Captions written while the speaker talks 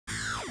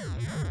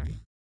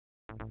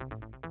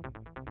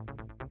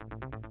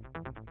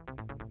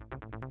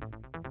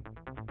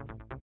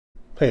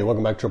Hey,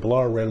 welcome back to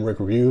R, Random Rick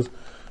Reviews.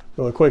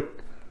 A quick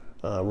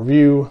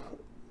review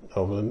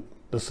of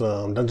this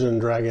Dungeons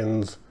 &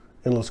 Dragons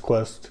Endless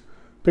Quest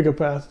Pick a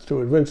Path to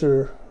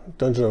Adventure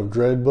Dungeon of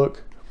Dread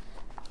book.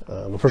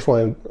 The first one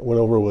I went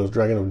over was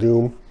Dragon of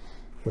Doom,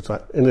 which I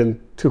ended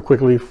too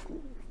quickly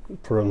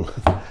because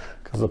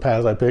of the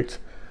paths I picked.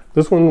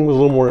 This one was a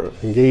little more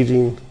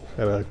engaging,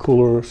 had a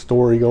cooler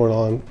story going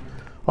on.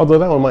 Although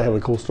that one might have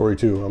a cool story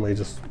too. I may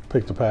just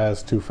pick the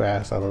paths too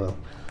fast, I don't know.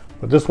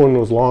 But this one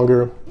was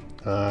longer.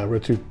 I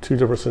read two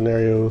different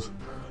scenarios.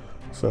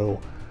 So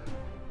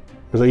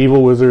there's an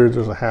evil wizard,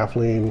 there's a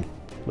halfling,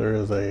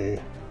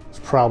 it's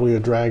probably a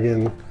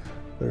dragon,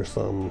 there's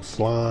some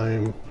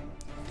slime.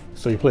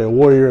 So you play a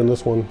warrior in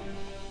this one,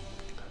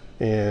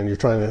 and you're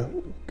trying to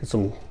get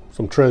some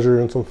treasure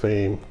and some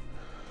fame.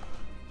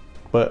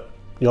 But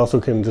you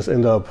also can just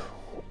end up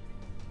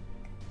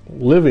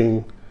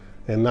living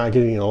and not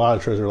getting a lot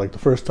of treasure. Like the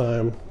first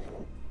time,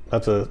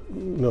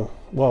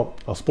 well,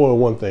 I'll spoil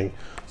one thing.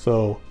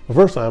 So the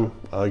first time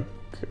I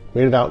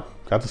made it out,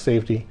 got to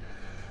safety,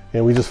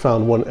 and we just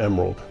found one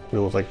emerald. It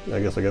was like, I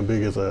guess like as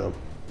big as a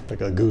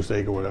goose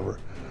egg or whatever.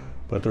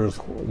 But there's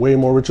way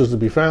more riches to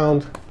be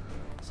found.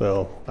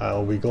 So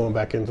I'll be going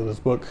back into this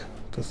book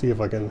to see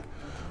if I can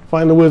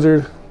find the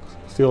wizard,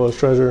 steal his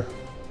treasure,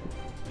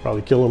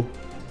 probably kill him,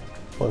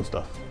 fun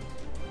stuff.